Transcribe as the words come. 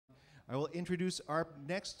I will introduce our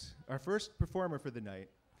first performer for the night.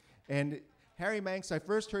 And Harry Manx, I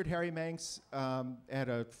first heard Harry Manx at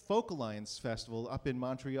a Folk Alliance festival up in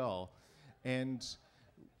Montreal, and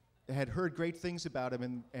had heard great things about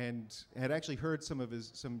him, and had actually heard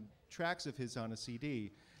some tracks of his on a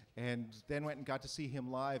CD, and then went and got to see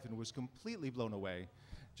him live and was completely blown away.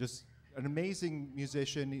 Just an amazing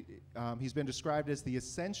musician. He's been described as the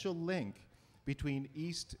essential link between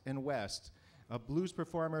East and West, a blues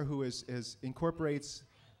performer who incorporates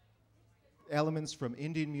elements from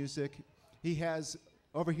Indian music. He has,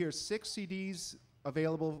 over here, 6 CDs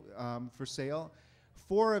available for sale.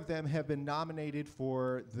 4 of them have been nominated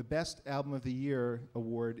for the Best Album of the Year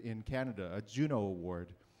award in Canada, a Juno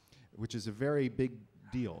Award, which is a very big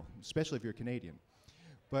deal, especially if you're Canadian.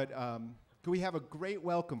 But can we have a great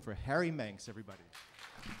welcome for Harry Manx, everybody?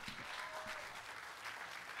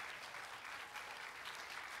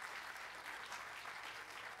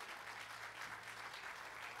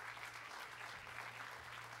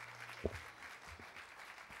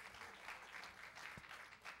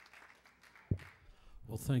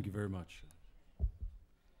 Well, thank you very much.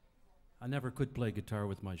 I never could play guitar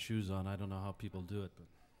with my shoes on. I don't know how people do it, but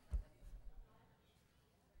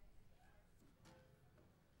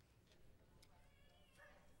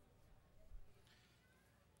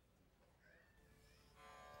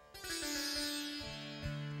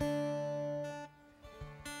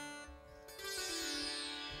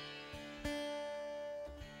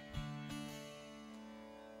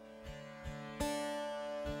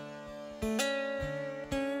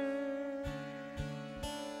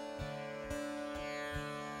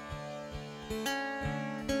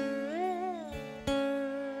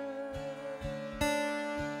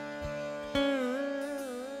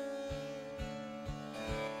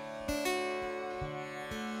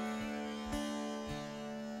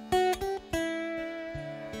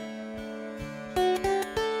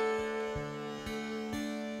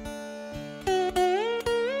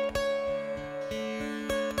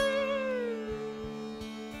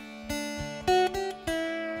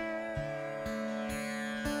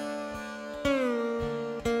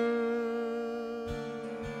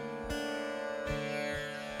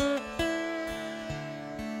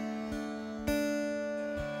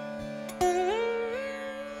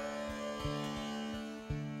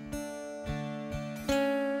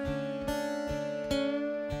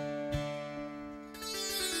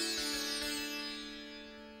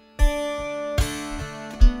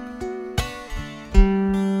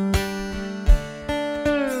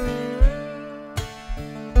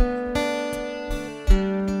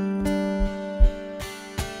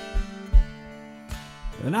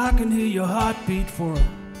and I can hear your heartbeat for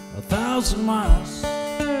 1,000 miles.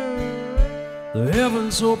 The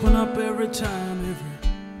heavens open up every time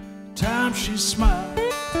she smiles.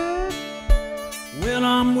 When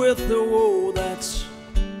I'm with her, oh, that's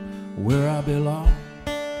where I belong.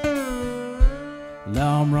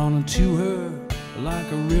 Now I'm running to her like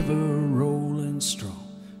a river rolling strong.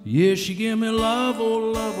 Yeah, she give me love, oh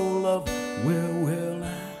love, oh love, well,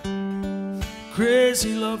 now.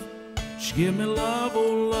 Crazy love. She give me love,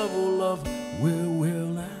 oh love, oh love, well,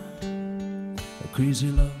 now, a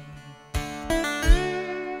crazy love.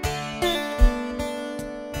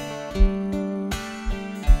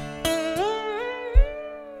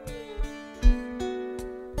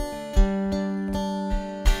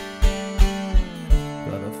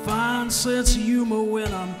 Got a fine sense of humor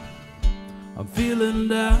when I'm feeling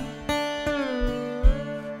down.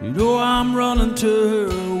 You know I'm running to her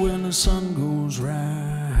when the sun goes round.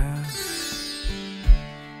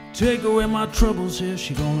 Take away my troubles, yeah,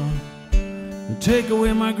 she gonna take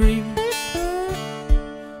away my grief.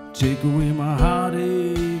 Take away my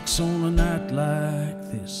heartaches on a night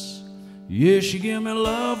like this. Yeah, she give me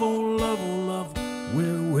love, oh love, oh love,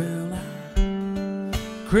 well, now.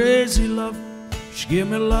 Crazy love, she give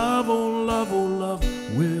me love, oh love,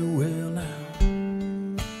 well, now.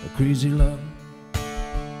 A crazy love.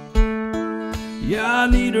 Yeah, I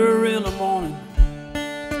need her in the morning.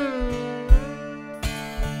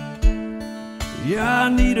 Yeah, I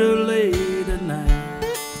need her late at night.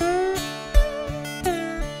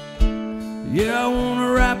 Yeah, I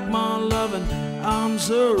wanna wrap my loving arms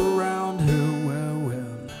around her, well,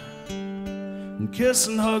 and kiss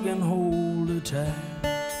and hug and hold her tight.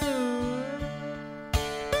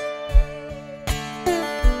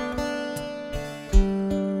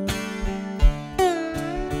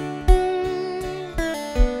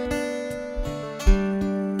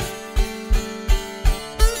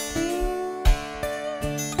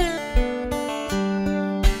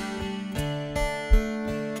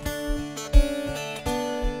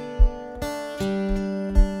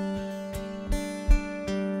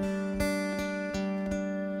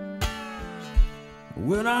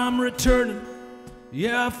 when I'm returning,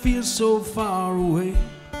 yeah, I feel so far away.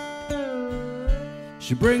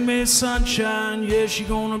 She bring me sunshine, yeah, she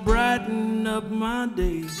gonna brighten up my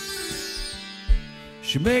day.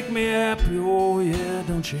 She make me happy, oh yeah,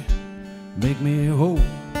 don't she? Make me whole.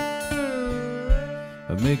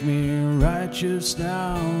 Make me righteous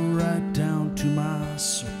now, right down to my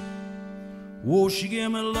soul. Oh, she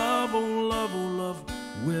give me love, oh love, oh love,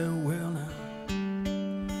 well, well now.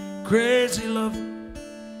 Crazy love,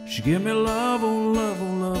 she give me love, oh love,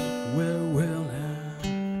 oh love, well, well now.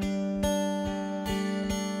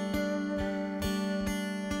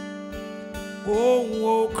 Oh,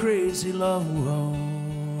 oh, crazy love, oh.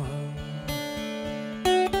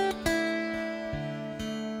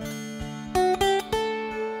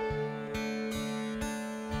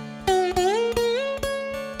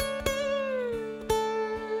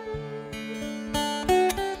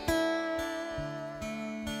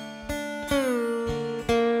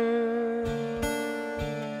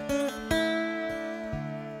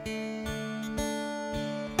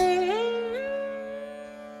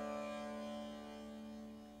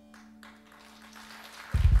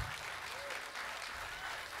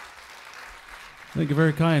 Thank you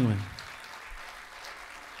very kindly.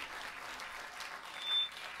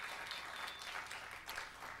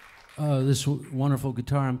 This wonderful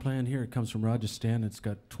guitar I'm playing here, it comes from Rajasthan. It's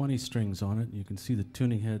got 20 strings on it. You can see the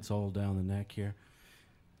tuning heads all down the neck here.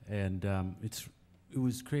 And it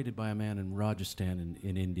was created by a man in Rajasthan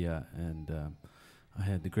in India. And I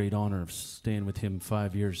had the great honor of staying with him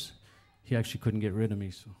 5 years. He actually couldn't get rid of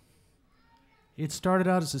me, so. It started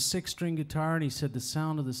out as a 6-string guitar, and he said the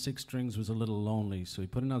sound of the 6 strings was a little lonely, so he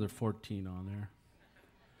put another 14 on there.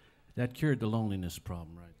 That cured the loneliness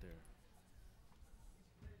problem right there.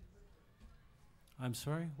 I'm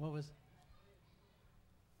sorry, what was it?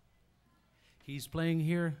 He's playing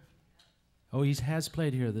here? Oh, he has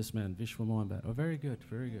played here, this man, Vishwa Mohanbat. Oh, very good,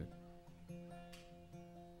 very good.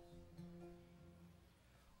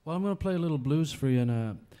 Well, I'm going to play a little blues for you, and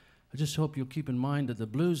I just hope you'll keep in mind that the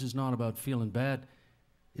blues is not about feeling bad.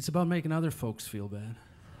 It's about making other folks feel bad.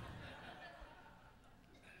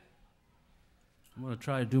 I'm going to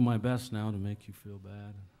try to do my best now to make you feel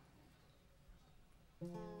bad.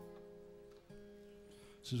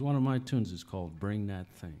 This is one of my tunes. It's called Bring That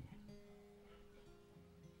Thing.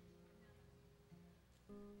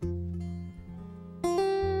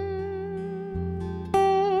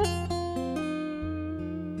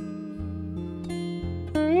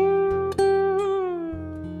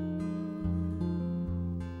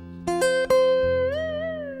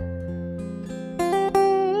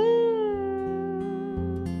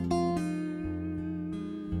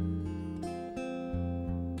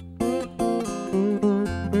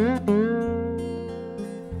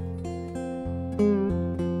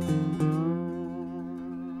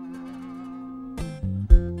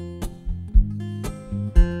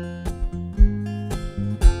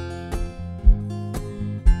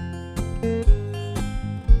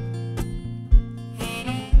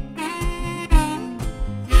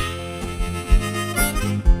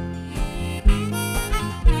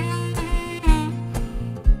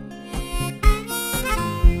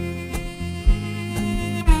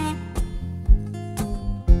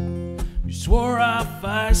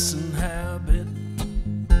 Vice and habit,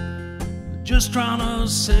 just trying to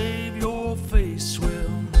save your face. Well,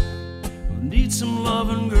 need some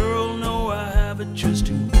loving, girl. No, I have it just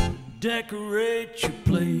to decorate your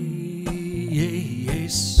place.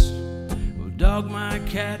 Well, dog, my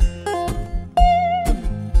cat,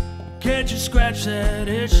 can't you scratch that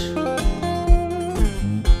itch?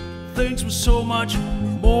 Things were so much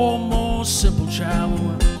more simple, child,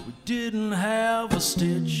 when we didn't have a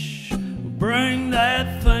stitch. Bring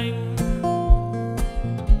that thing,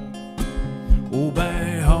 oh,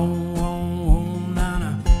 back home,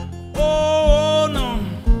 nana. Oh, no,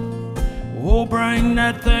 oh, bring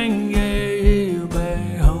that thing, yeah,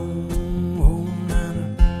 back home,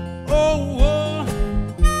 nana. Oh, oh.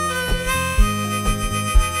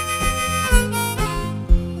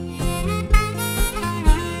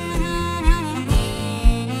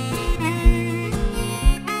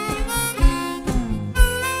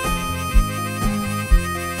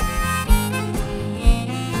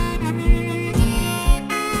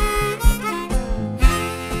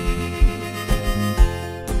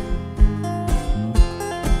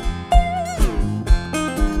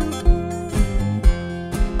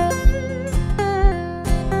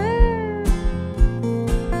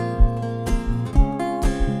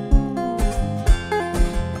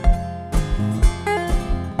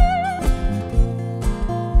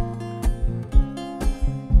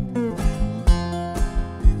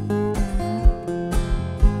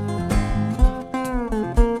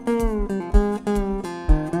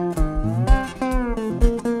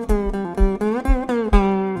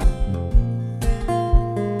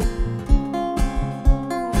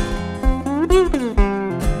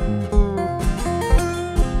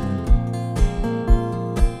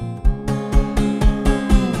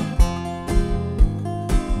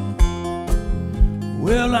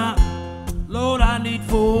 Well, Lord, I need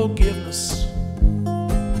forgiveness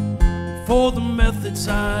for the methods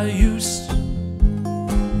I used.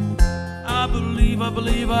 I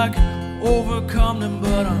believe I can overcome them,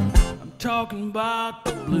 but I'm talking about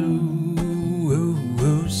the blues.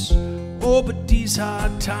 Oh, but these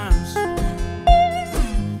hard times,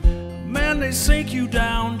 man, they sink you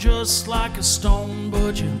down just like a stone.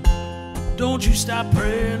 But don't you stop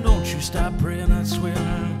praying, don't you stop praying, I swear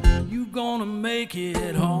you're gonna make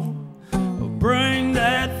it home. Bring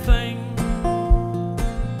that thing,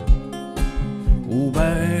 oh,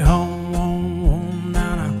 back home, home,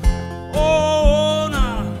 na-na. Oh,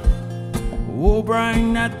 na-na. Oh,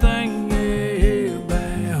 bring that thing, yeah,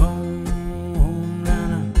 back home, home,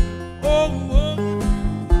 na-na. Oh, oh.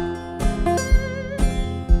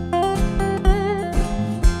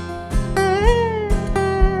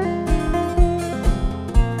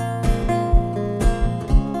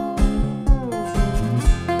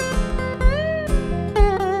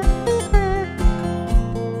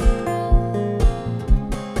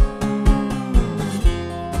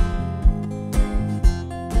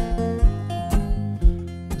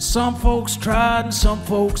 Some folks tried and some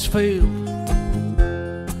folks failed,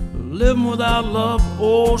 living without love,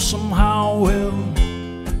 oh, somehow, well,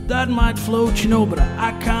 that might float, you know, but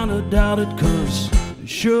I kinda doubt it, 'cause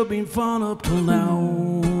it's sure been fun up till now.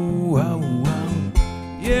 Wow, wow.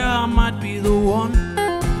 Yeah, I might be the one.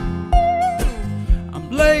 I'm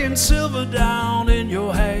laying silver down in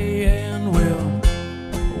your hand, well,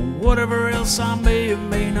 whatever else I may or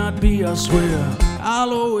may not be, I swear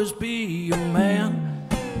I'll always be your man.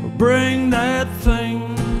 Bring that thing,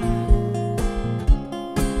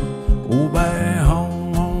 oh, back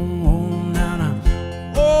home, home, home, na-na.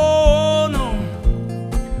 Oh, no,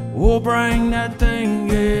 oh, bring that thing,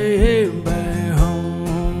 yeah, back home,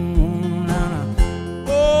 home, na-na.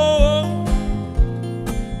 Oh,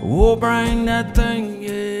 oh, bring that thing,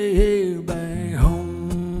 yeah, back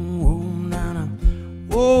home, home, na-na.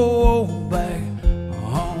 Oh, back.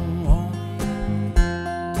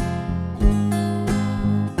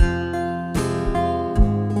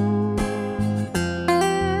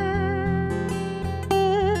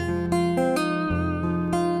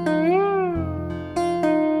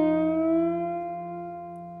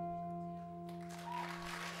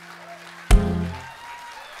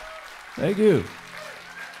 Thank you.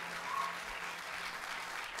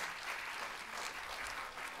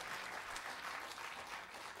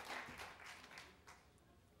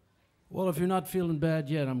 Well, if you're not feeling bad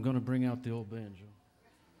yet, I'm going to bring out the old banjo.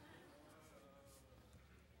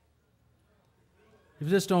 If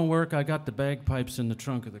this don't work, I got the bagpipes in the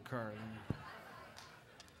trunk of the car.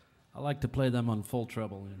 I like to play them on full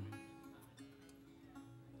treble. You know.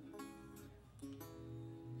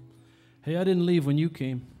 Hey, I didn't leave when you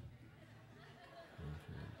came.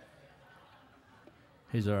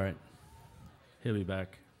 He's all right. He'll be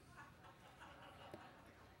back.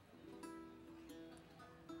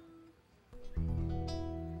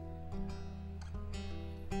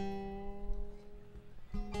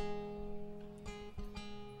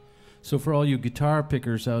 So for all you guitar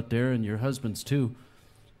pickers out there, and your husbands too,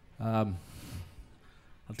 I'll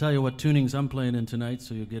tell you what tunings I'm playing in tonight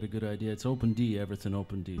so you'll get a good idea. It's open D, everything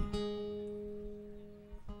open D.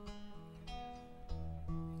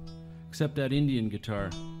 Except that Indian guitar.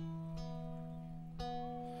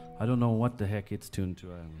 I don't know what the heck it's tuned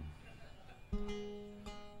to.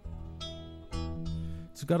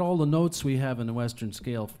 It's got all the notes we have in the Western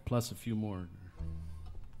scale, plus a few more.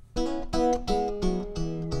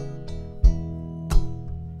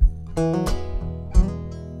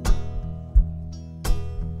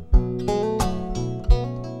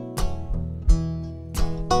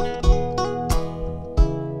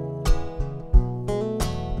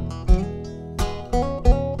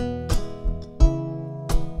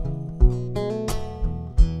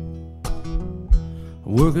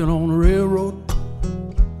 Working on the railroad,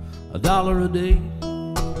 $1 a day.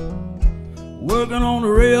 Working on the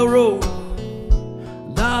railroad,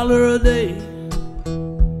 $1 a day.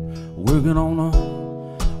 Working on a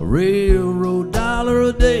railroad, $1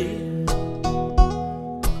 a day.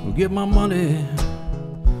 We'll get my money,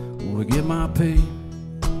 we'll get my pay.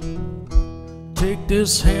 Take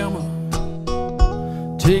this hammer,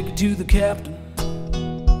 take it to the captain.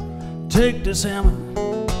 Take this hammer,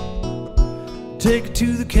 take it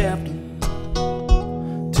to the captain.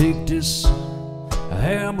 Take this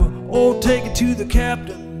hammer, oh, take it to the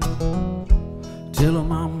captain. Tell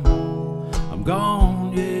him I'm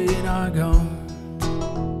gone, yeah, and I'm gone.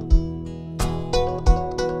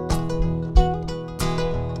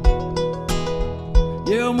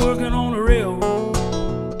 Yeah, I'm working on the railroad.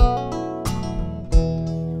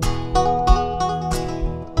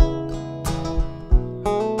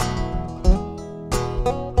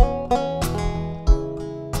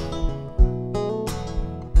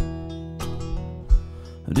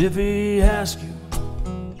 if he asks you,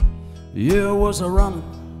 yeah, was I running?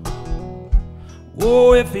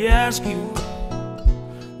 Oh, if he asks you,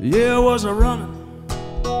 yeah, was I running?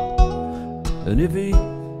 And if he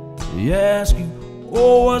asks you,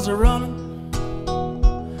 oh, was I running?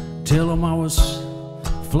 Tell him I was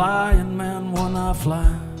flying, man, when I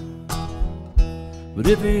fly. But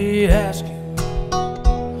if he asks you,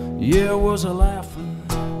 yeah, was I laughing?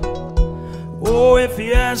 Oh, if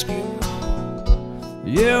he asks you,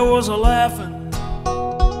 yeah, was I laughing?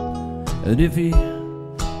 And if he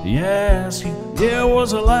asks you, yeah,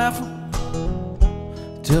 was I laughing?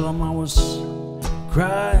 Tell him I was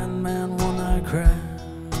crying, man, when I cried.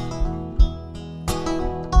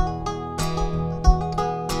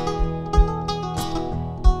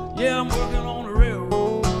 Yeah, I'm working on the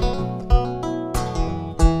railroad.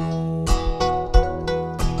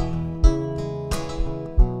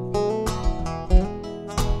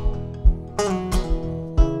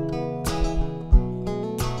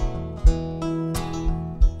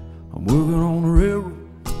 I'm working on the railroad,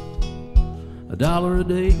 $1 a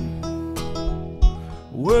day.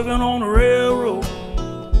 Working on the railroad,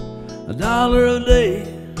 $1 a day.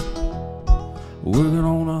 Working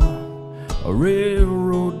on a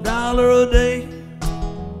railroad, $1 a day.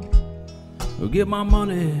 I'll get my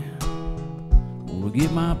money, I'll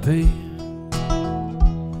get my pay.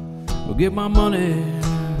 I'll get my money,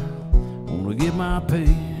 I'll get my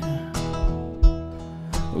pay.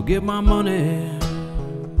 I'll get my money,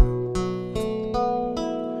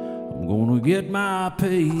 I'm gonna get my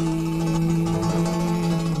pay.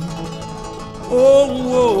 Oh,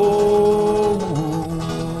 whoa.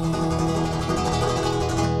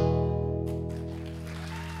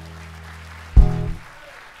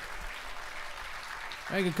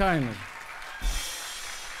 Thank you kindly.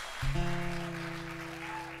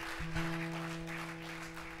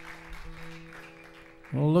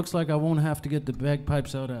 Well, it looks like I won't have to get the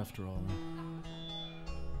bagpipes out after all.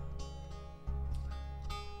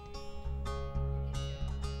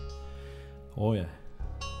 Oh, yeah.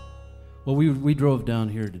 Well, we drove down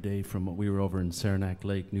here today from, we were over in Saranac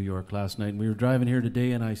Lake, New York last night, and we were driving here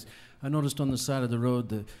today, and I noticed on the side of the road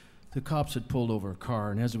the cops had pulled over a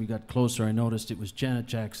car, and as we got closer, I noticed it was Janet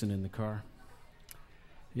Jackson in the car.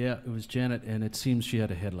 Yeah, it was Janet, and it seems she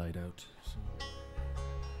had a headlight out. So.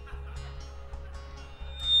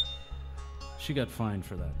 She got fined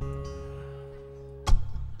for that.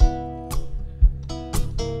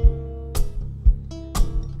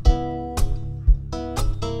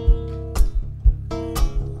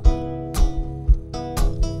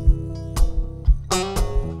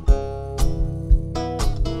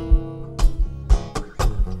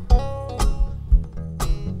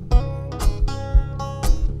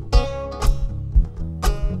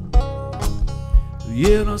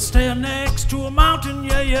 Yeah, and I stand next to a mountain,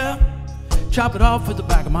 yeah, yeah. Chop it off with the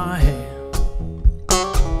back of my hand.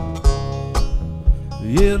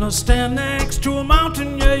 Yeah, and I stand next to a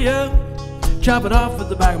mountain, yeah, yeah. Chop it off with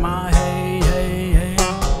the back of my hand.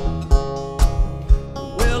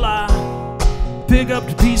 Well, I pick up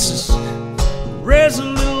the pieces, raise a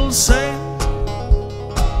little sand.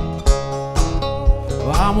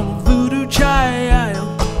 I'm a voodoo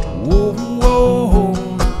child. Whoa, whoa.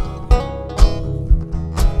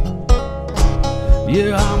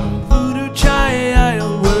 Yeah, I'm a voodoo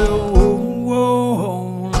child. Whoa, whoa,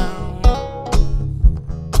 whoa.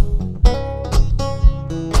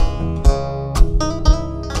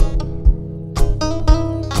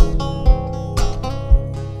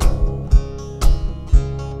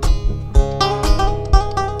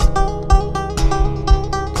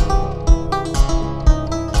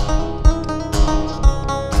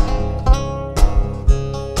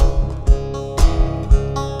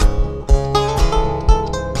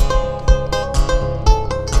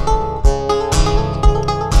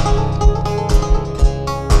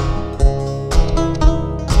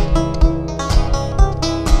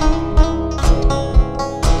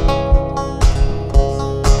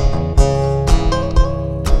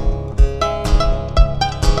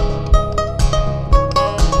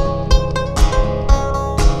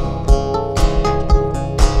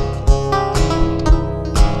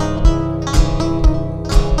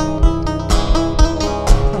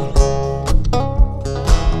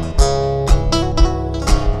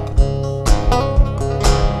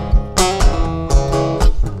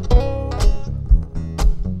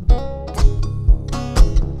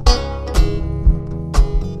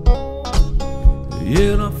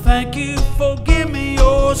 Yeah, and I thank you for giving me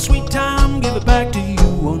your sweet time. Give it back to you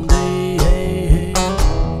one day.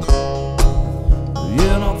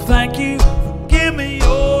 Yeah, and I thank you for giving me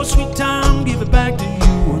your sweet time. Give it back to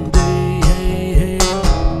you one day.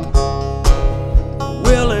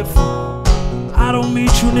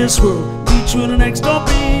 this world, each with the next don't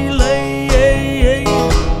be late.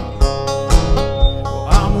 Well,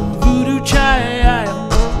 I'm a voodoo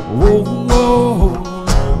child. Whoa, whoa.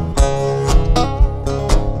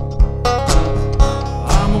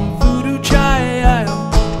 I'm a voodoo child.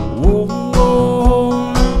 Whoa, whoa.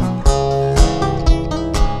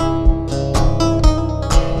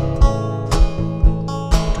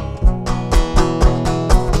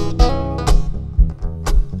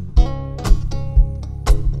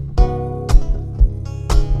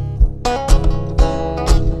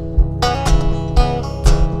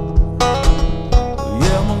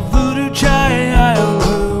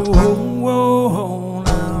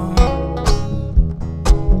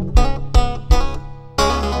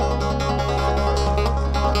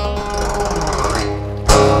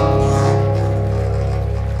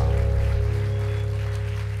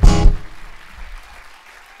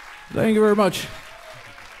 Thank you very much.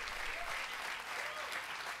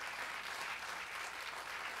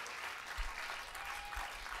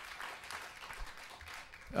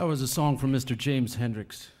 That was a song from Mr. James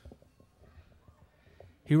Hendricks.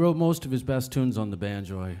 He wrote most of his best tunes on the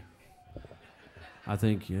banjo. I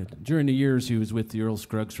think during the years he was with the Earl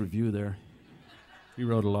Scruggs Review there. He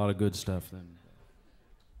wrote a lot of good stuff then.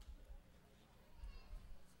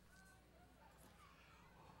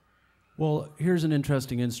 Well, here's an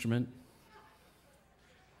interesting instrument.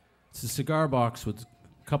 It's a cigar box with a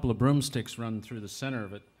couple of broomsticks running through the center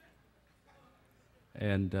of it.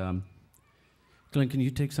 And Glenn, can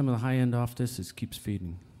you take some of the high end off this? It keeps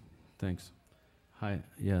feeding. Thanks. Hi,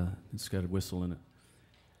 yeah, it's got a whistle in it.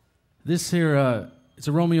 This here, it's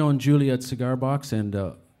a Romeo and Juliet cigar box, and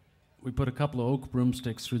we put a couple of oak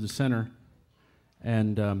broomsticks through the center,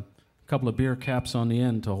 and a couple of beer caps on the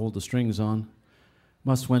end to hold the strings on.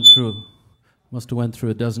 Must have went through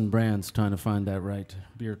a dozen brands trying to find that right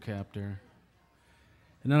beer cap there.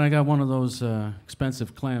 And then I got one of those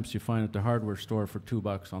expensive clamps you find at the hardware store for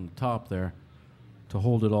 $2 on the top there to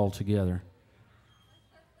hold it all together.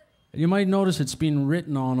 You might notice it's been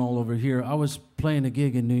written on all over here. I was playing a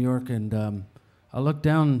gig in New York, and I looked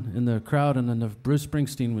down in the crowd, and then Bruce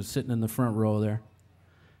Springsteen was sitting in the front row there.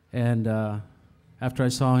 And after I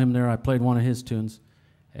saw him there, I played one of his tunes.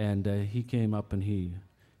 And he came up and he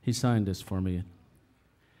signed this for me.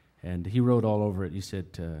 And he wrote all over it. He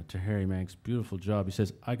said to Harry Manx, beautiful job. He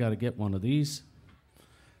says, I got to get one of these.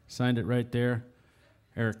 Signed it right there,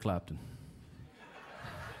 Eric Clapton.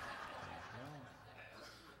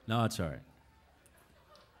 No, it's all right.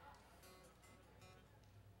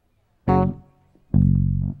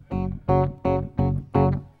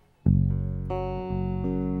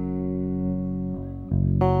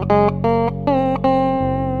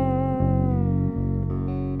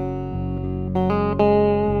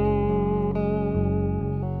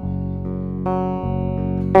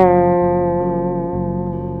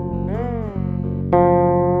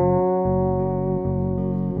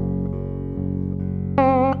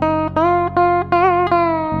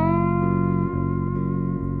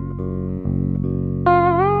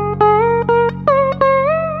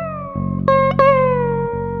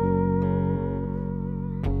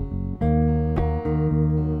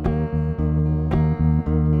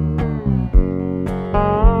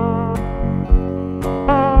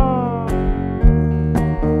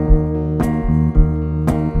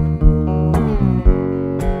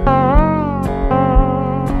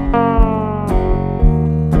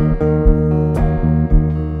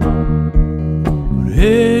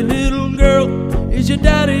 Hey, little girl, is your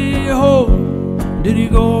daddy home? Did he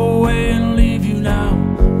go away and leave you now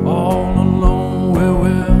all alone?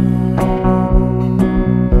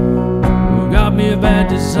 Well, got me a bad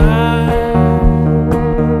desire.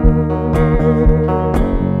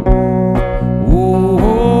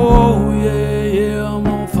 Oh, yeah, yeah, I'm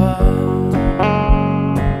on fire.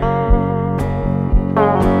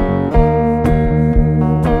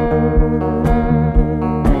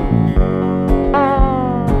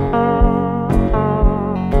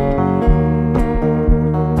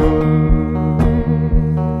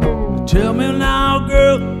 Tell me now,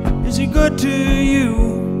 girl, is he good to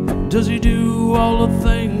you? Does he do all the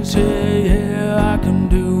things, yeah, I can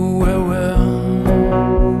do, well,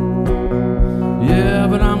 yeah,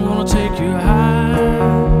 but I'm gonna take you high.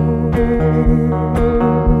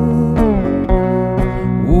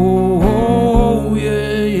 Oh,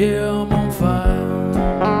 yeah, yeah, I'm on fire.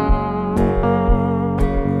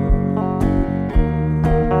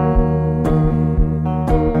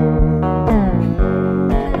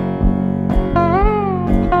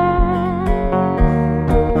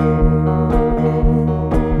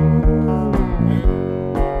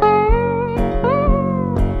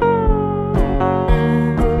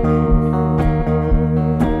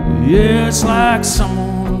 it's like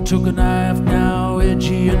someone took a knife now,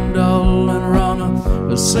 edgy and dull, and run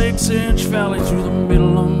a 6-inch valley through the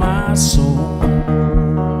middle of my soul.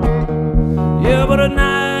 Yeah, but at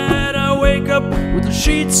night I wake up with the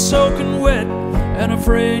sheets soaking wet and a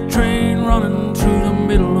freight train running through the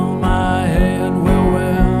middle of my head. Well,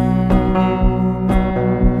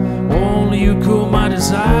 only you cool my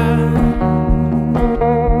desire.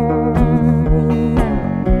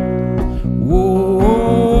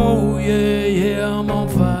 Whoa, yeah, yeah, I'm on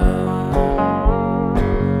fire.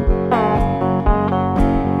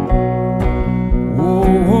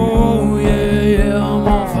 Whoa, yeah, yeah, I'm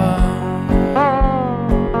on fire.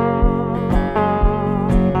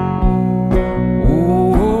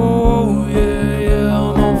 Whoa, yeah, yeah,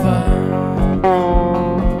 I'm on fire.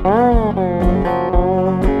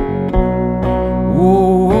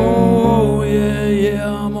 Whoa, yeah,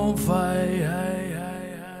 yeah, I'm on fire.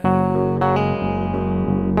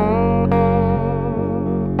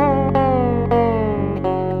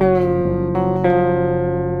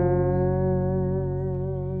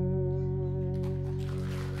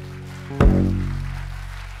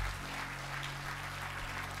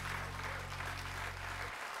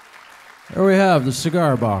 There we have the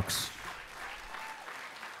cigar box.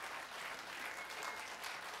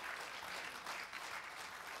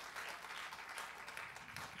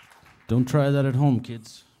 Don't try that at home,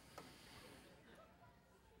 kids.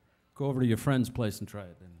 Go over to your friend's place and try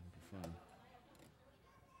it. Then it'll be fun.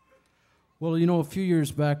 Well, you know, a few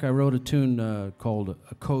years back I wrote a tune called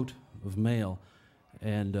A Coat of Mail.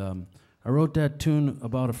 And I wrote that tune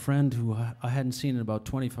about a friend who I hadn't seen in about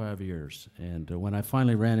 25 years. And when I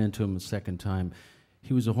finally ran into him a second time,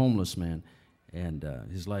 he was a homeless man. And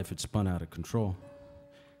his life had spun out of control.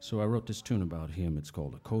 So I wrote this tune about him. It's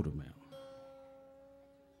called A Coat of Mail.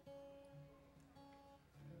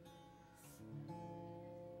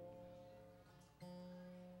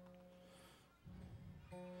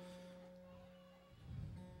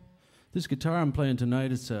 This guitar I'm playing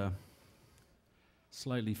tonight is a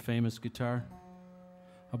slightly famous guitar.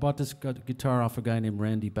 I bought this guitar off a guy named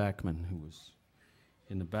Randy Bachman, who was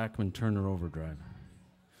in the Bachman Turner Overdrive.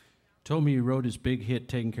 Told me he wrote his big hit,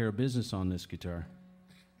 Taking Care of Business, on this guitar.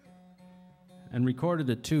 And recorded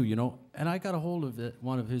it too, you know. And I got a hold of it,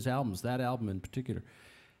 one of his albums, that album in particular.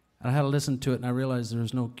 And I had to listen to it, and I realized there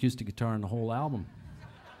was no acoustic guitar in the whole album.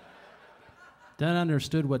 Then I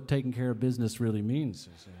understood what taking care of business really means.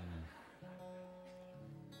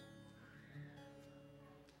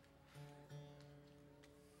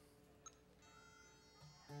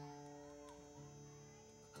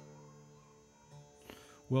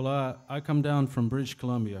 Well, I come down from British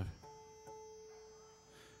Columbia,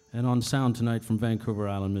 and on sound tonight from Vancouver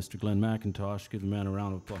Island, Mr. Glenn McIntosh. Give the man a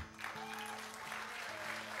round of applause.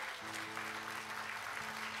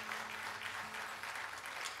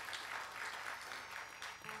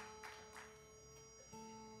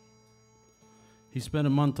 He spent a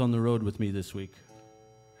month on the road with me this week.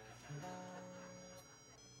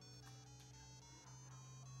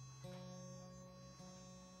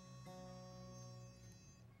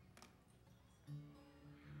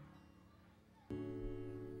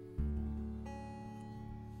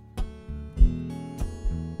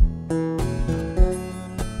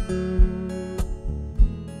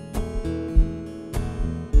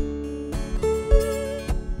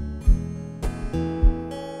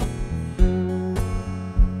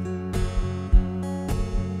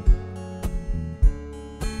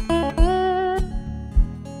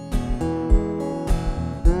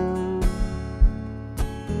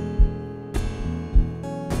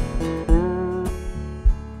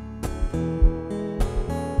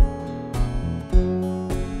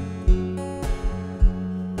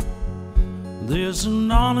 There's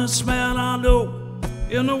an honest man I know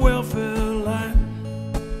in the welfare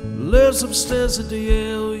line, lives upstairs at the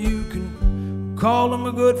L. You can call him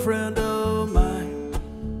a good friend of mine,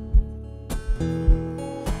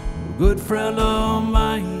 a good friend of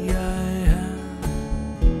mine.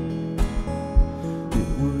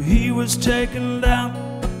 He was taken down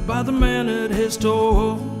by the man at his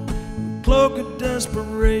door, cloak of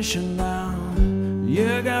desperation now,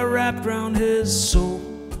 yeah, got wrapped around his soul.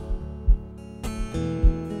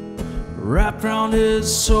 Wrapped around his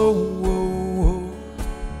soul.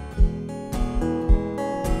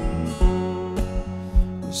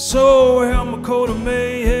 So held my coat of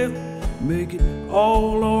mayhem, make it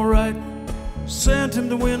all alright. Sent him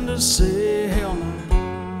the wind to say hell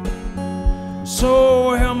no.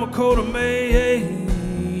 So held my coat of mayhem,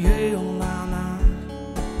 hell no.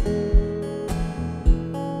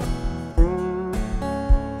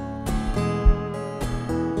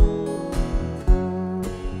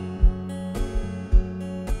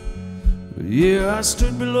 Yeah, I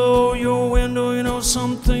stood below your window, you know,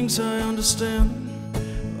 some things I understand.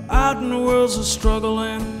 Out in the world's a struggle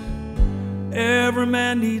and every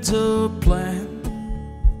man needs a plan.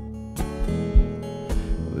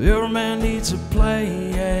 Every man needs a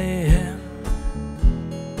plan.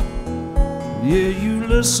 Yeah, you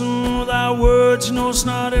listen without words, you know it's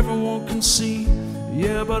not everyone can see.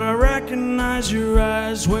 Yeah, but I recognize your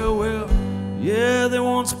eyes, well, well, yeah, they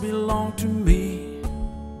once belonged to me.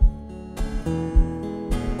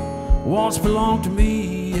 Once belonged to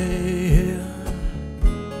me, yeah.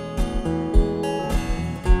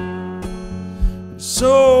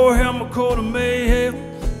 So help my coat of mayhem,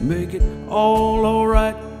 make it all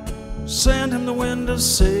alright. Send him the wind to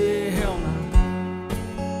say hell now.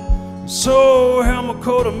 So help my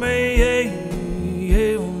coat of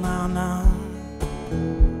mayhem, now, now.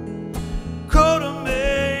 Coat of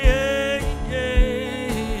mayhem,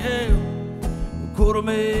 coat of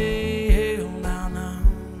mayhem, now, now.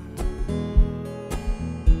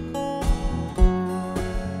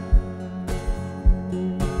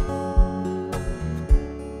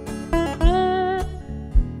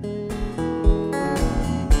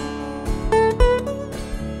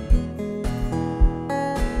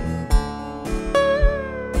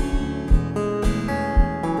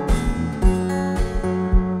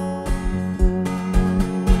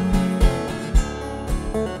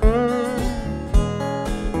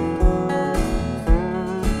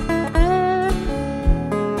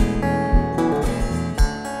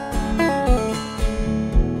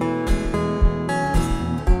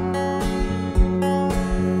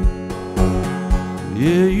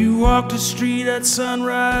 Yeah, you walk the street at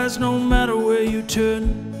sunrise, no matter where you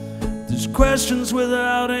turn. There's questions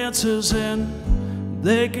without answers and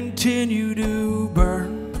they continue to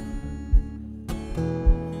burn.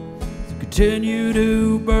 They continue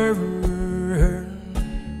to burn.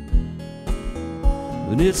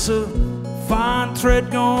 And it's a fine thread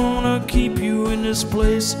gonna keep you in this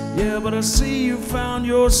place. Yeah, but I see you found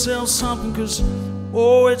yourself something, 'cause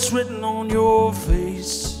oh, it's written on your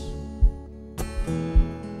face.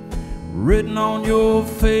 Written on your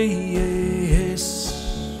face.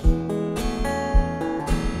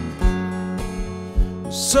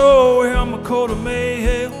 So help my coat of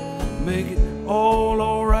mayhem, make it all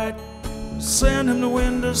alright. Send him the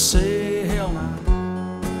wind to say hell now.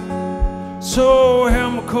 So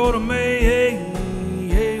help my coat of mayhem,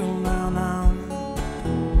 now, now.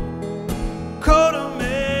 Coat of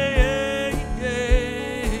mayhem,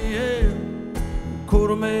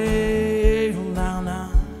 coat of mayhem, now,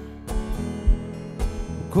 now.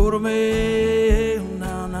 Coat of mayhem,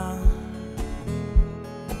 now, now.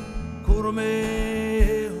 Coat of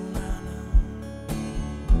mayhem, now, now.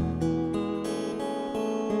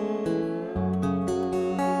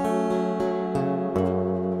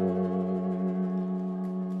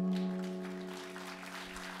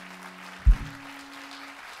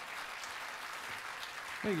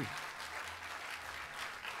 Thank you.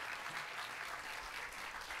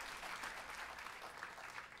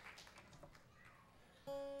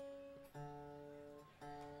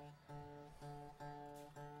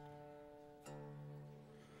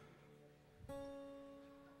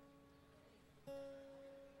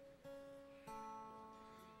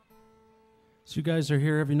 So you guys are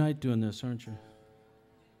here every night doing this, aren't you?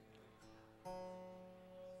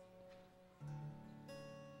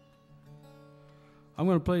 I'm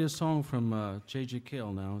going to play a song from J.J.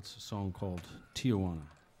 Cale now. It's a song called Tijuana.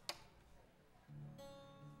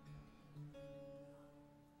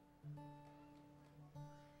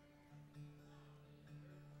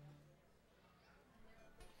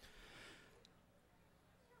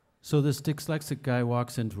 So this dyslexic guy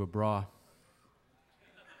walks into a bra.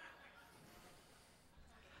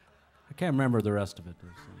 I can't remember the rest of it.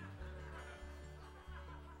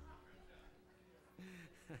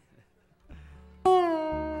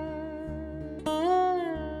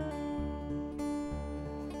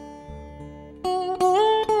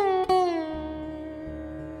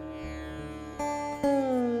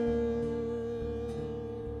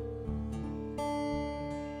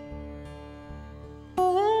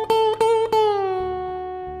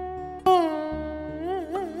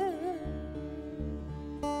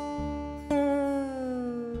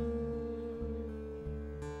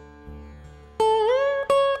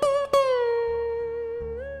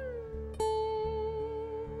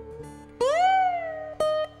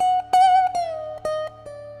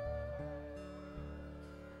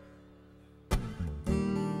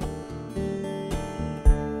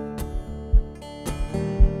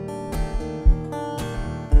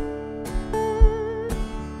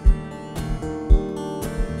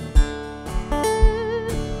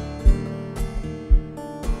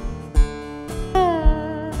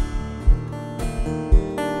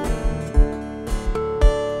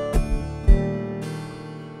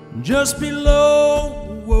 just below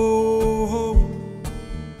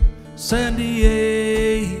San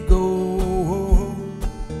Diego,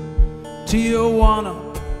 Tijuana,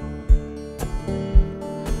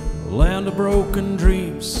 land of broken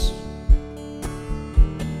dreams.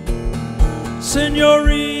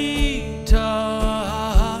 Senorita,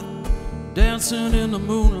 dancing in the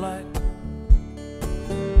moonlight,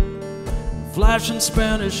 flashing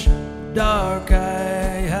Spanish dark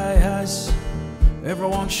eyes,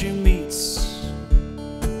 everyone she meets.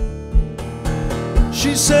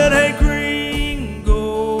 She said, hey gringo,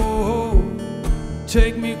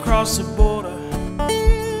 take me across the border,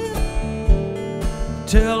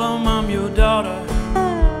 tell them I'm your daughter,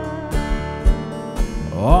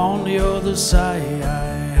 on the other side,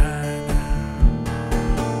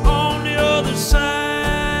 on the other side.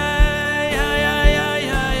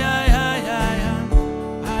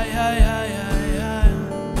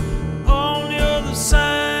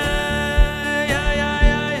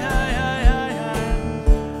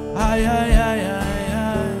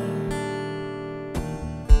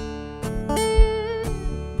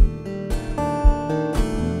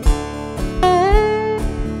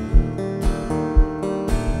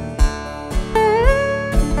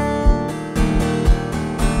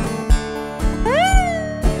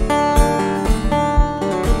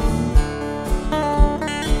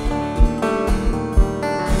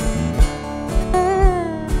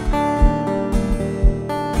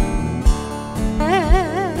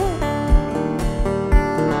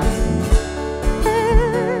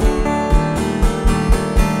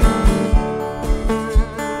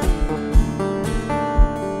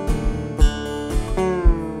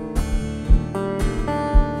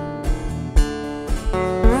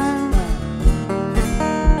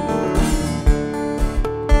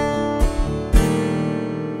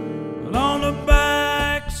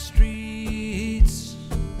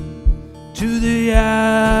 To the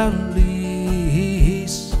alleys,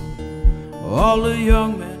 all the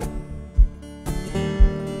young men,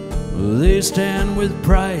 they stand with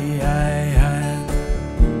pride.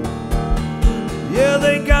 Yeah,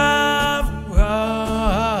 they got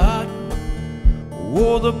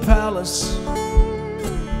war the palace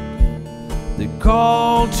they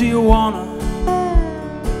call Tijuana.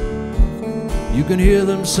 You can hear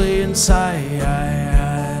them say inside,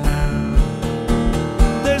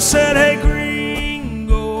 they said, hey gringo,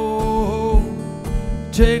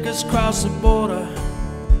 take us across the border,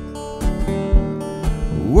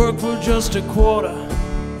 work for just a quarter,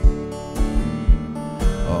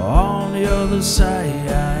 on the other side,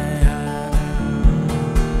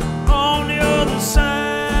 on the other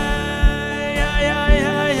side,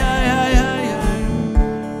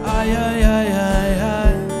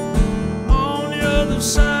 on the other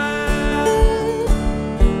side.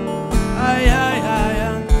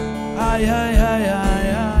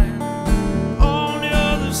 On the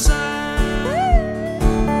other side.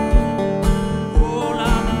 Oh,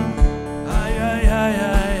 Lana.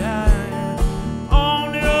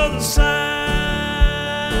 On the other side.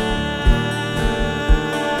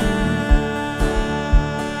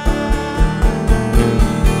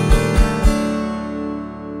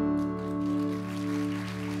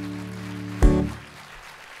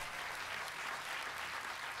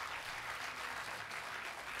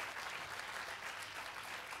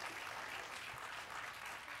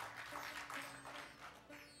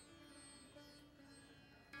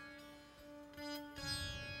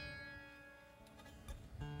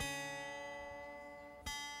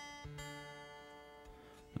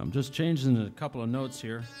 I'm just changing a couple of notes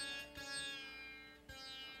here.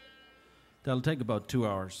 That'll take about 2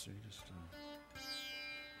 hours. So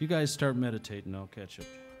you guys start meditating, I'll catch up.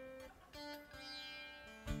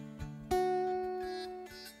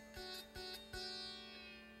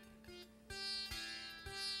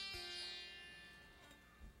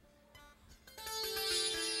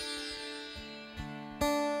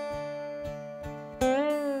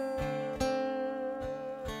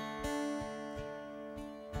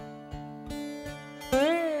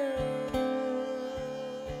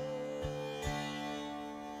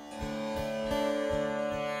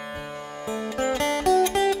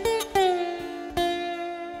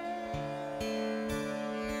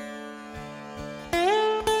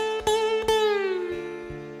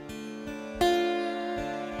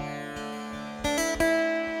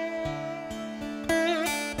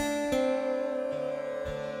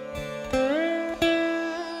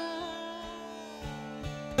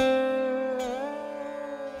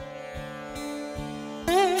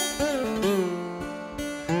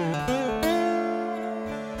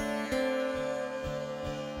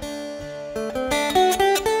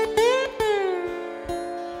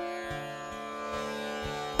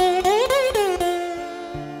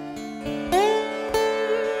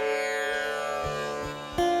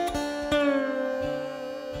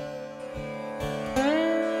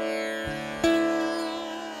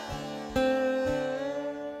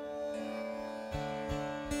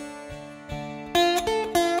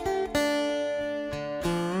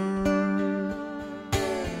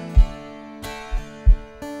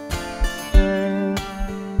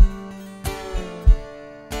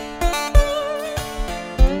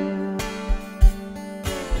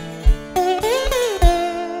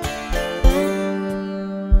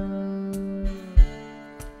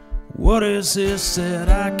 What is this that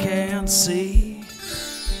I can't see?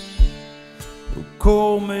 The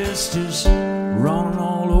cold mist is running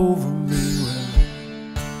all over me.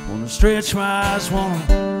 Well, wanna stretch my eyes,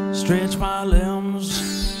 wanna stretch my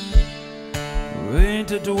limbs.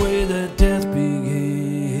 Ain't it the way that death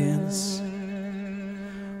begins?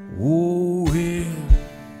 Oh, yeah.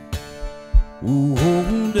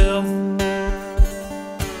 Oh, death.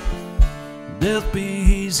 Death be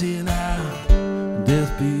easy now.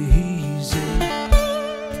 Death be easy.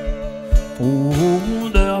 Oh,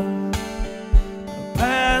 death.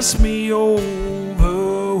 Pass me over.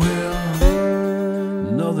 Well,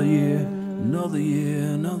 another year, another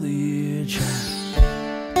year, another year, child.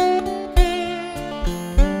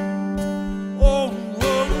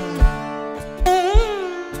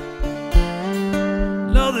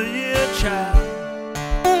 Another year, child.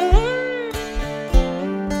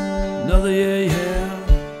 Another year, yeah.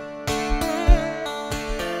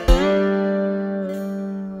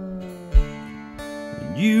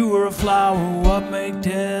 And you were a flower, what make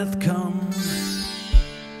death come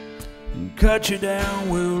and cut you down,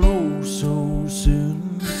 well, oh, so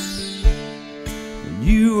soon. And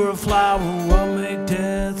you were a flower, what make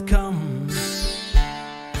death come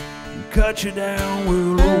and cut you down,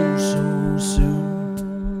 well, oh, so soon.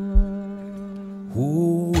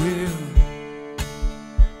 Oh, well,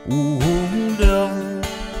 oh, death.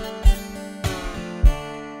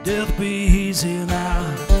 Death be easy now,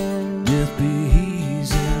 death be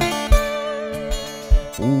easy.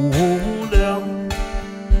 Oh, death,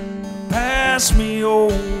 pass me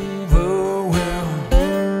over. Well,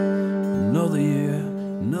 another year,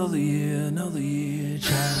 another year, another year,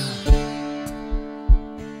 child.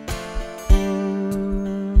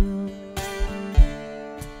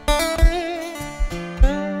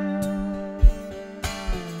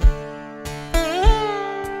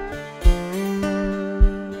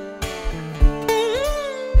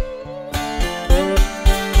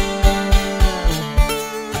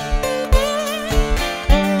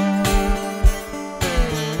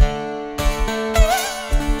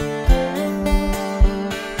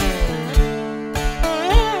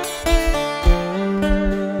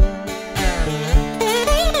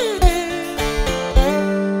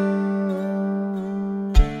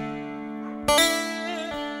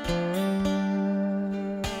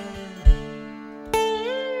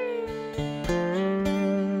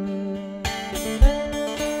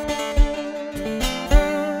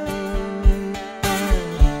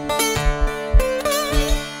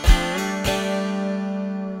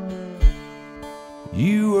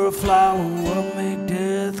 You were a flower, what made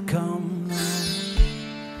death come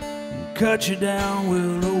and cut you down,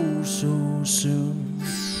 well, oh, so soon.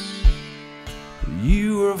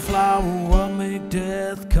 You were a flower, what made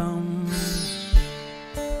death come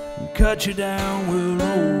and cut you down, well,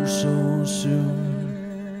 oh, so soon.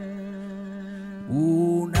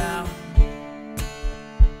 Oh, now,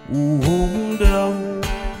 oh, death,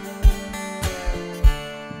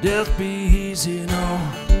 death be easy, no,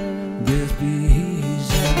 death be easy.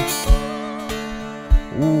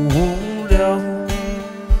 Oh, death,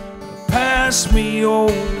 pass me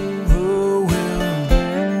over. Well,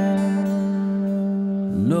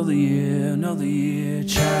 another year,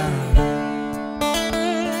 child.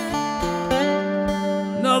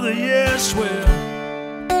 Another year, swear.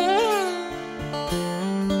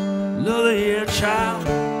 Another year, child.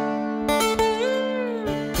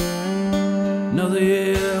 Another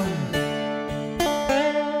year.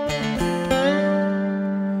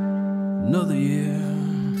 Another year,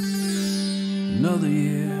 another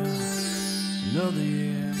year, another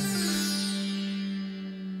year.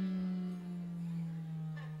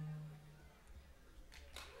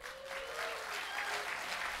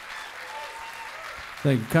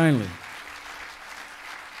 Thank you kindly.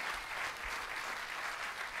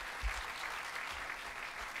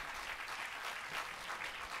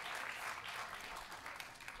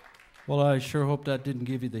 Well, I sure hope that didn't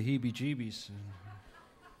give you the heebie-jeebies.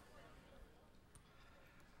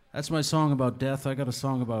 That's my song about death. I got a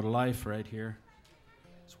song about life right here.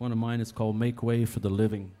 It's one of mine. It's called Make Way for the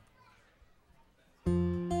Living.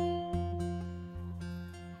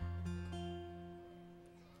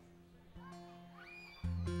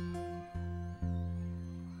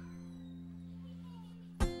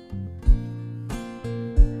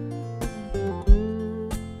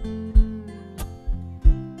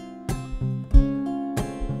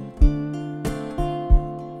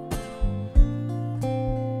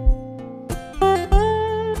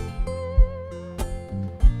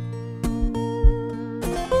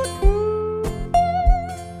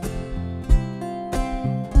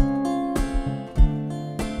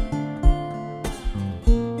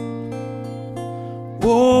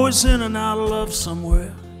 always in and out of love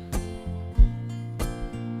somewhere,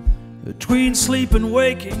 between sleep and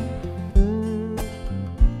waking.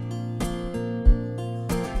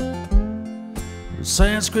 The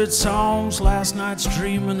Sanskrit songs, last night's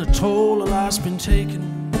dream, and the toll of life's been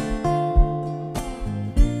taken.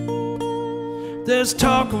 There's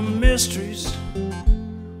talk of mysteries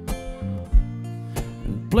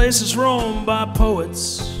and places roamed by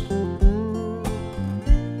poets.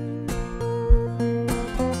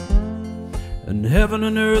 And heaven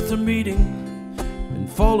and earth are meeting, and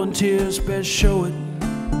fallen tears best show it.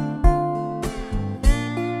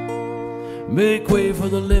 Make way for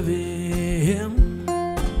the living.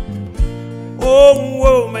 Oh,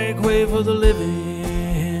 whoa, make way for the living.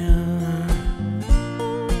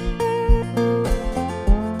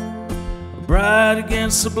 Bright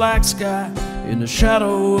against the black sky in the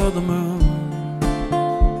shadow of the moon.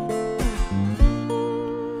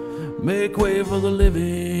 Make way for the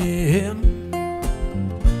living.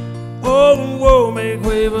 Oh, whoa, make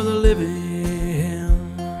way for the living.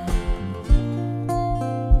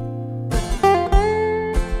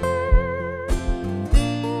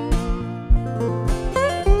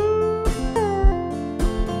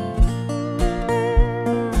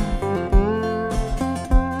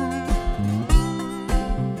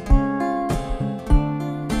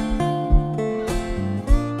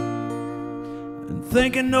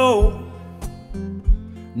 Thinking no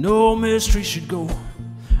mystery should go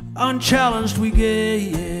unchallenged we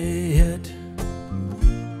get.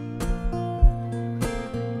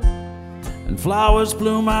 And flowers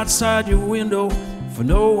bloom outside your window for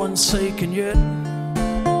no one's sake, and yet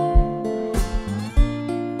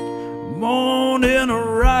morning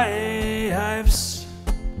arrives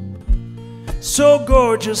so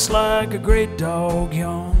gorgeous like a great dog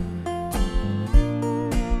yawn.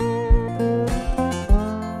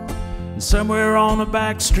 Somewhere on a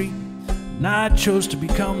back street, night chose to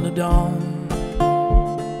become the dawn.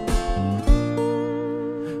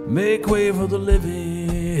 Make way for the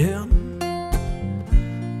living.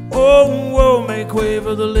 Oh, whoa, make way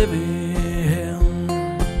for the living.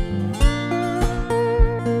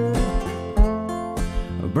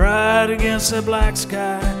 Bright against the black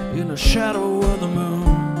sky in the shadow of the moon.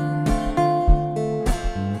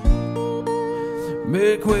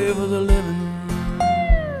 Make way for the living.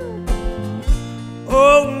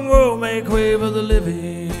 Oh, whoa, make way for the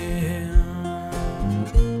living.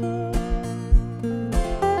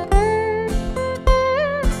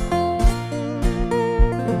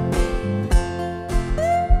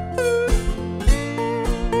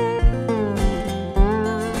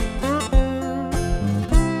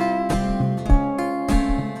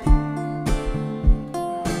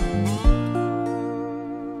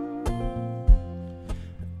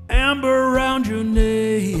 Amber around your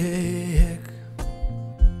neck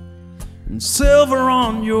and silver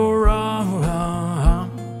on your arm,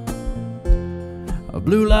 a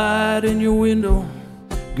blue light in your window,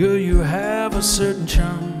 girl, you have a certain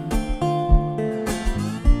charm.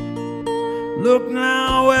 Look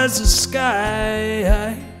now as the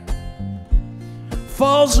sky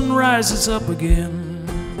falls and rises up again.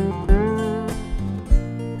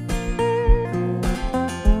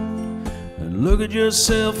 And look at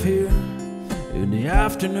yourself here in the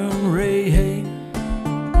afternoon ray.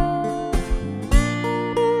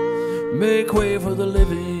 Make way for the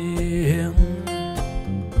living.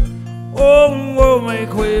 Oh, whoa,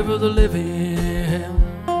 make way for the living.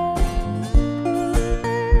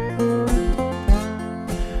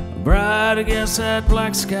 Bright against that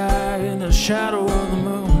black sky in the shadow of the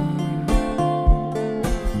moon.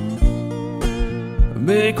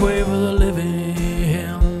 Make way for the living.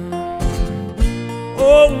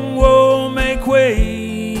 Oh, whoa, make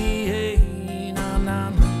way. Nah, nah,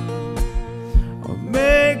 nah.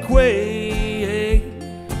 Make way.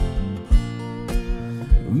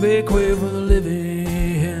 Make way for the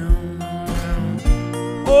living.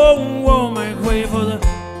 Oh, whoa, make way for the.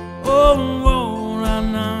 Oh, whoa, na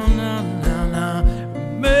na na na na.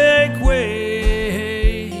 Make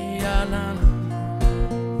way, na na.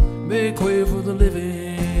 Make way for the living.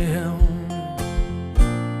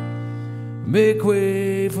 Make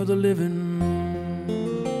way for the living.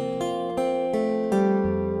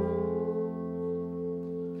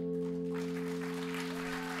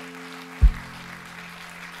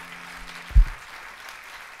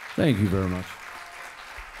 Thank you very much.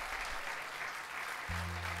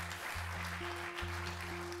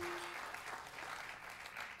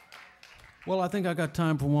 Well, I think I got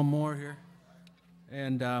time for one more here.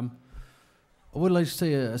 And I would like to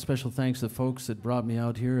say a special thanks to the folks that brought me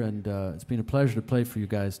out here, and it's been a pleasure to play for you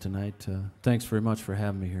guys tonight. Thanks very much for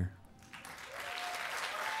having me here.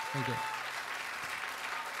 Thank you.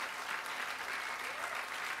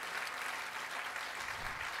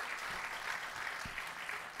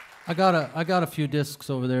 I got a few discs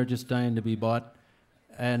over there just dying to be bought,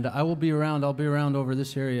 and I will be around. I'll be around over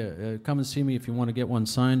this area. Come and see me if you want to get one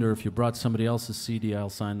signed, or if you brought somebody else's CD, I'll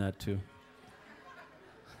sign that too.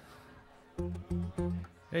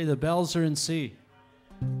 Hey, the bells are in C.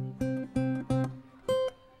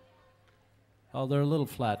 Oh, they're a little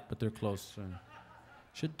flat, but they're close. So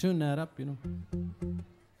should tune that up, you know.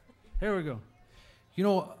 Here we go. You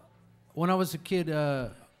know, when I was a kid,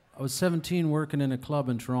 I was 17 working in a club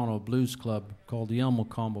in Toronto, a blues club called the Elmo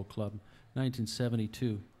Combo Club,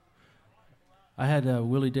 1972. I had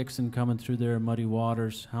Willie Dixon coming through there, Muddy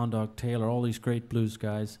Waters, Hound Dog Taylor, all these great blues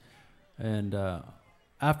guys. And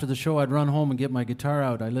after the show, I'd run home and get my guitar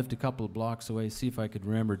out. I lived a couple of blocks away, see if I could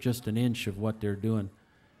remember just an inch of what they're doing.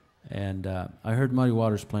 And I heard Muddy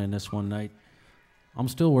Waters playing this one night. I'm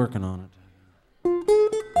still working on it.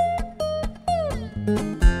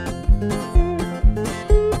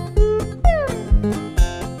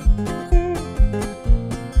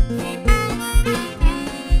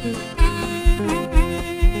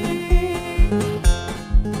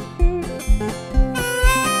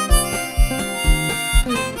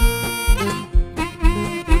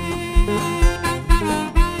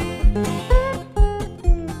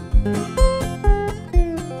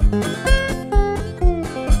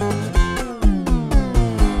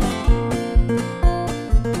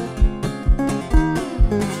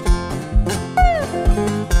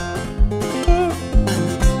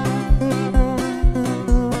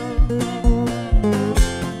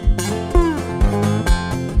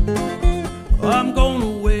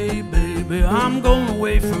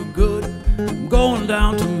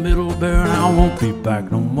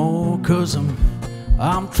 Back no more, 'cause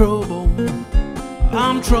I'm trouble.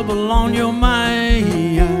 I'm trouble on your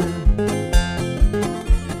mind.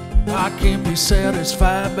 I can't be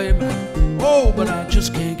satisfied, baby. Oh, but I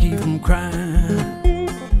just can't keep from crying.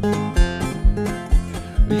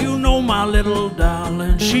 You know my little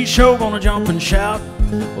darling, she's sure gonna jump and shout.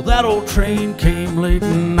 Well, that old train came late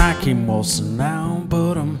and I came waltzing down.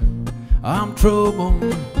 But I'm trouble.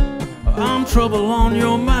 I'm trouble on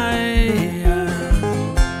your mind.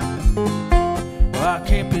 I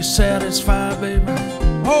can't be satisfied, baby.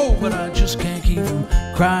 Oh, but I just can't keep from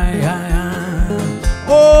crying.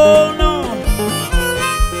 Oh, no.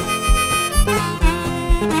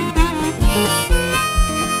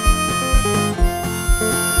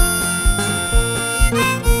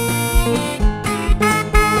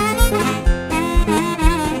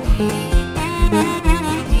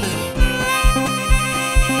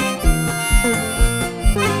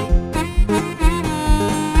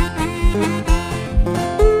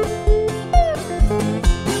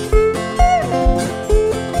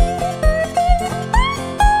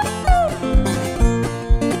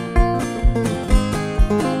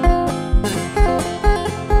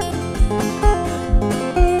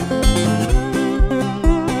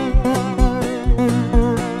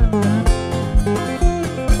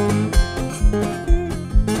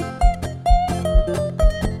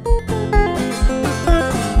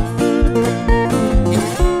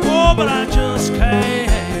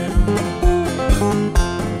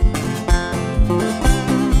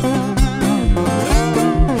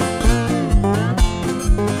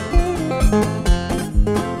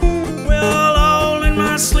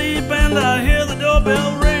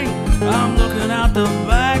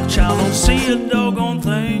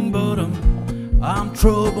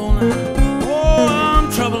 Trouble now. Oh,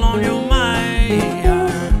 I'm trouble on your mind.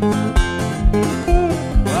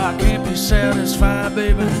 I can't be satisfied,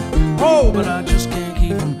 baby. Oh, but I just can't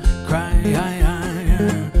keep from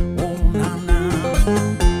crying. Oh, now, now.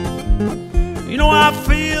 You know, I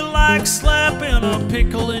feel like slapping a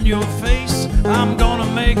pickle in your face. I'm gonna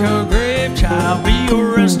make a grave child be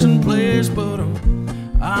your resting place. But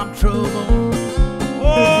I'm trouble.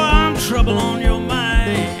 Oh, I'm trouble on your mind.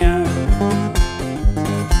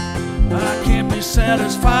 I can't be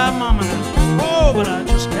satisfied, mama. Oh, but I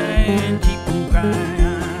just can't keep from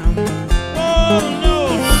crying. Oh, no.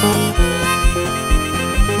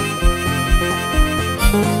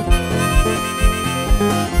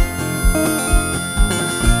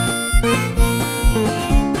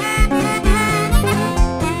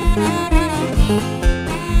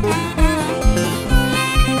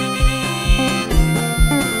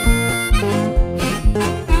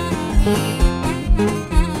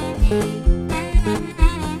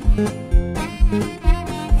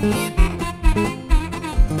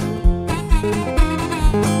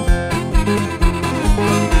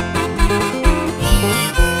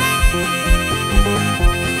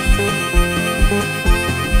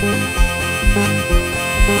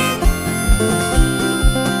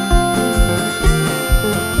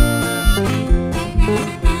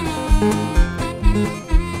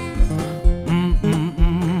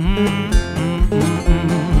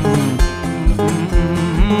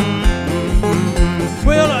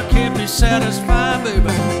 Well, I can't be satisfied, baby.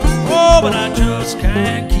 Oh, but I just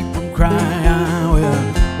can't keep from crying.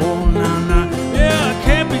 Well, oh, nah. Yeah, I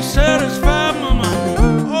can't be satisfied, mama.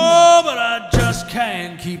 Oh, but I just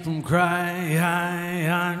can't keep from crying.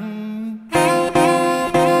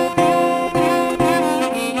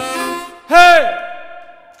 Hey!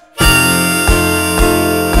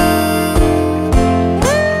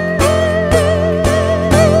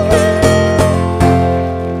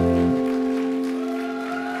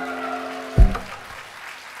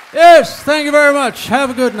 Yes, thank you very much. Have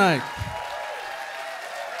a good night.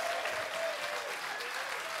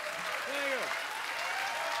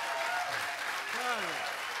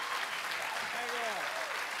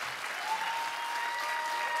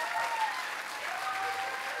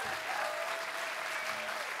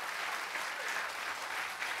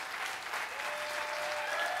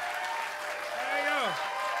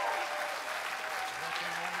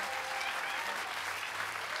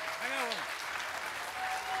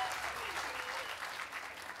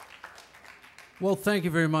 Well, thank you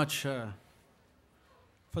very much for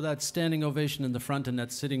that standing ovation in the front and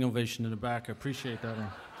that sitting ovation in the back. I appreciate that.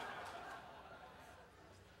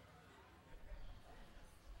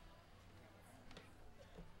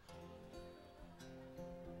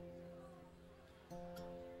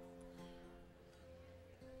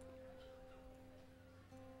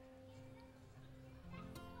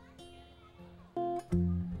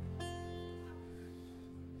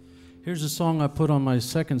 Here's a song I put on my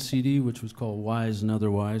second CD, which was called Wise and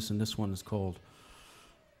Otherwise, and this one is called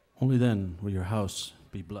Only Then Will Your House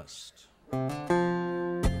Be Blessed.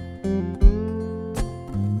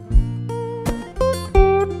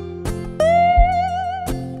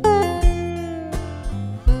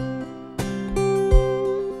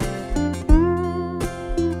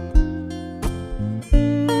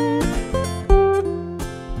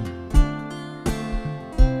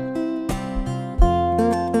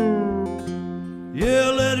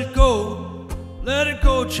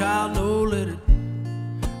 Child, no, let it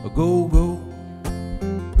go.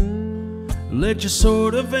 Let your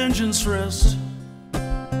sword of vengeance rest.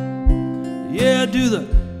 Yeah, do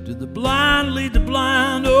the blind lead the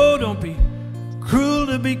blind. Oh, don't be cruel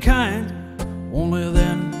to be kind. Only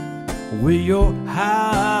then will your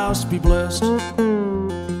house be blessed.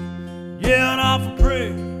 Yeah, and offer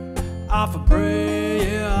prayer,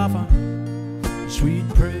 yeah, offer sweet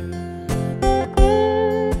prayer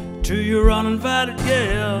to your uninvited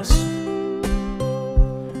guest.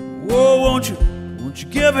 Whoa, won't you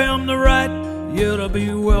give him the right, yeah, to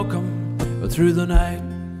be welcome through the night.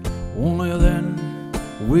 Only then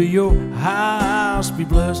will your house be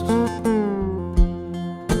blessed.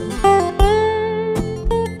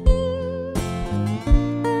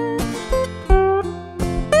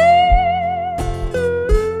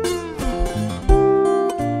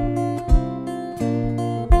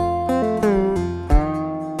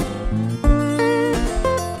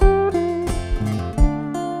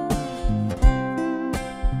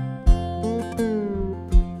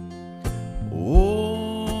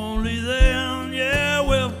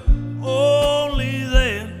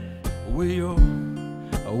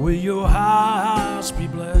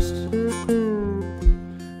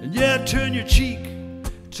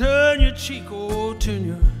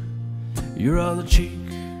 Your other cheek,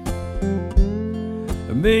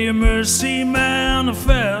 and may your mercy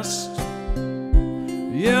manifest.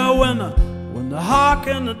 Yeah, when the hawk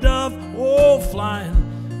and the dove, oh, flying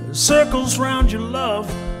circles round your love,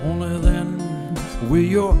 only then will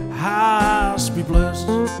your house be blessed.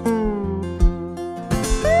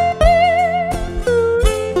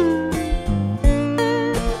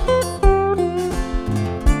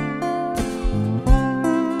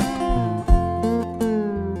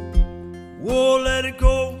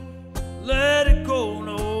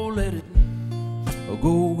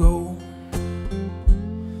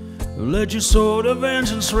 Let your sword of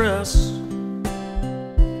vengeance rest.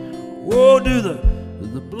 Oh, do the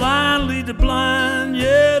blind lead the blind.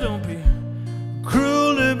 Yeah, don't be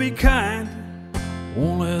cruel to be kind.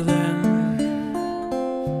 Only then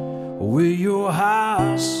will your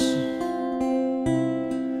house,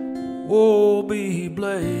 oh, be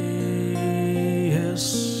blessed.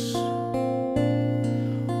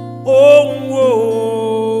 Oh, whoa.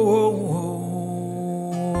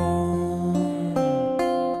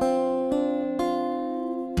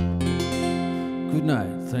 Good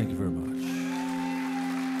night. Thank you very much.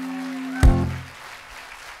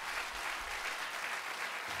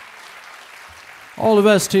 All the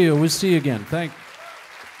best to you. We'll see you again. Thank